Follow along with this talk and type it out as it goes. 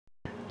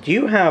Do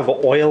you have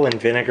oil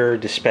and vinegar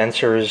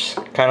dispensers,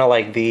 kind of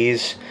like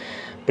these,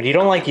 but you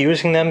don't like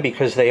using them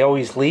because they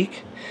always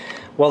leak?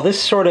 Well,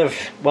 this sort of,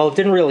 well, it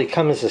didn't really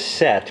come as a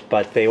set,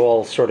 but they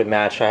all sort of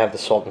match. I have the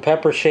salt and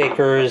pepper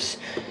shakers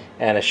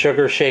and a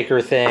sugar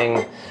shaker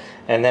thing,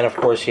 and then of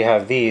course you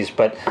have these.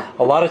 But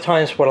a lot of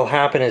times what'll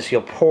happen is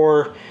you'll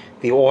pour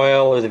the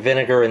oil or the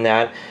vinegar in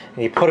that,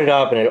 and you put it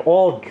up and it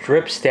all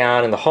drips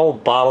down and the whole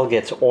bottle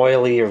gets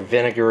oily or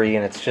vinegary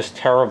and it's just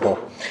terrible.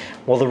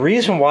 Well, the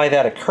reason why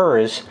that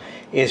occurs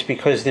is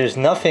because there's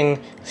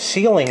nothing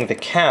sealing the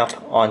cap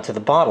onto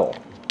the bottle.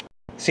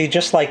 See,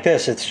 just like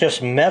this, it's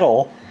just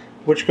metal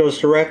which goes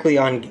directly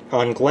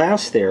on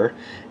glass there,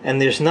 and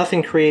there's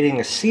nothing creating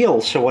a seal.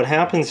 So what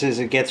happens is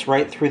it gets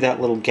right through that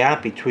little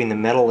gap between the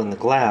metal and the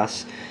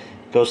glass,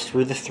 goes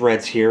through the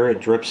threads here, it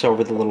drips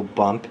over the little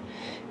bump,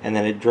 and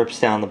then it drips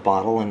down the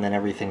bottle, and then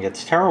everything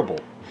gets terrible.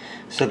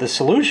 So the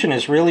solution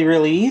is really,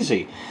 really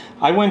easy.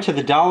 I went to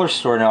the dollar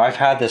store. Now, I've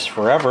had this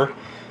forever,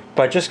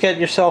 but just get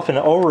yourself an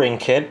O-ring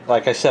kit.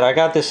 Like I said, I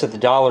got this at the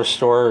dollar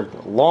store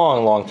a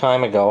long, long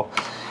time ago.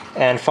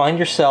 And find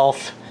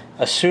yourself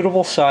a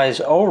suitable size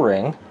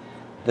O-ring.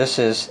 This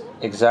is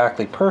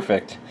exactly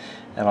perfect.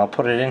 And I'll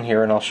put it in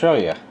here and I'll show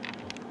you.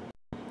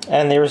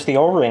 And there's the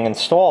O-ring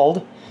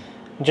installed.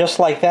 Just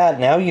like that,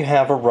 now you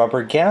have a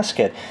rubber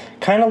gasket.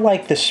 Kind of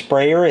like the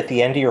sprayer at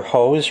the end of your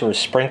hose or a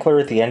sprinkler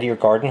at the end of your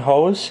garden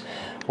hose,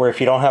 where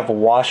if you don't have a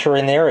washer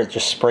in there, it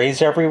just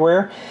sprays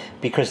everywhere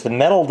because the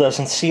metal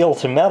doesn't seal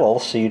to metal,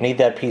 so you need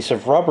that piece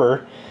of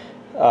rubber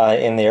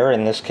in there,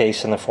 in this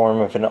case in the form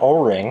of an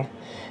O-ring.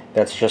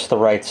 That's just the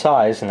right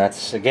size, and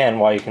that's, again,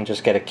 why you can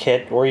just get a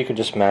kit, or you can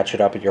just match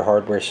it up at your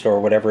hardware store,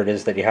 whatever it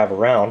is that you have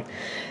around.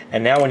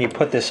 And now when you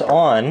put this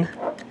on,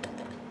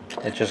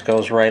 it just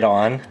goes right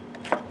on.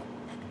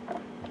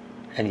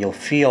 And you'll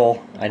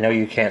feel, I know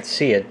you can't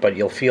see it, but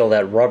you'll feel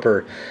that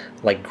rubber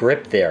like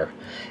grip there.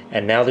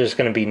 And now there's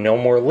going to be no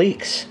more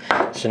leaks.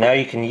 So now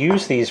you can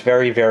use these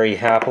very, very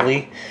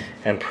happily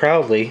and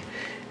proudly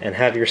and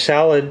have your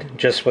salad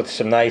just with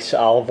some nice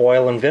olive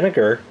oil and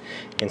vinegar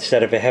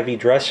instead of a heavy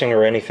dressing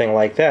or anything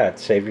like that.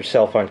 Save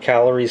yourself on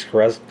calories,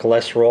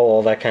 cholesterol,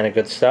 all that kind of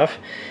good stuff,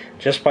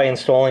 just by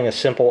installing a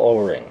simple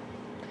O-ring.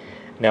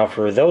 Now,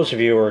 for those of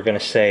you who are going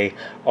to say,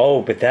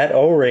 oh, but that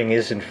O-ring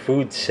isn't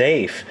food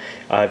safe.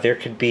 There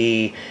could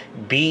be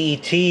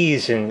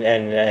BETs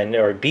and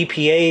or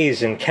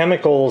BPAs and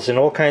chemicals and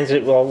all kinds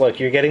of, well, look,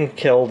 you're getting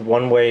killed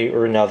one way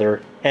or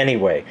another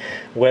anyway.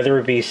 Whether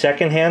it be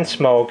secondhand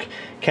smoke,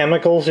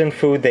 chemicals in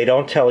food they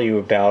don't tell you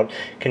about,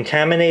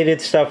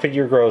 contaminated stuff at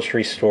your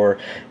grocery store,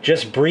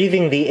 just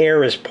breathing the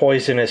air is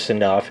poisonous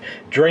enough,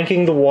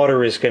 drinking the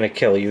water is going to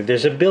kill you.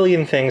 There's a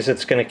billion things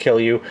that's going to kill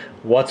you.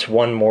 What's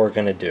one more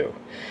going to do?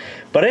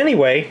 But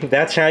anyway,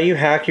 that's how you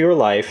hack your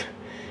life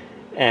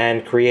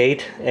and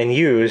create and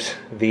use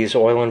these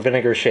oil and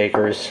vinegar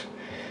shakers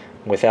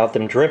without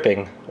them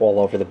dripping all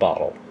over the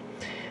bottle.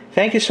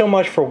 Thank you so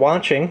much for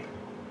watching.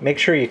 Make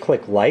sure you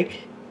click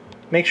like,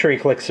 make sure you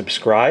click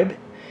subscribe,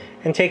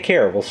 and take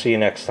care. We'll see you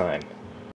next time.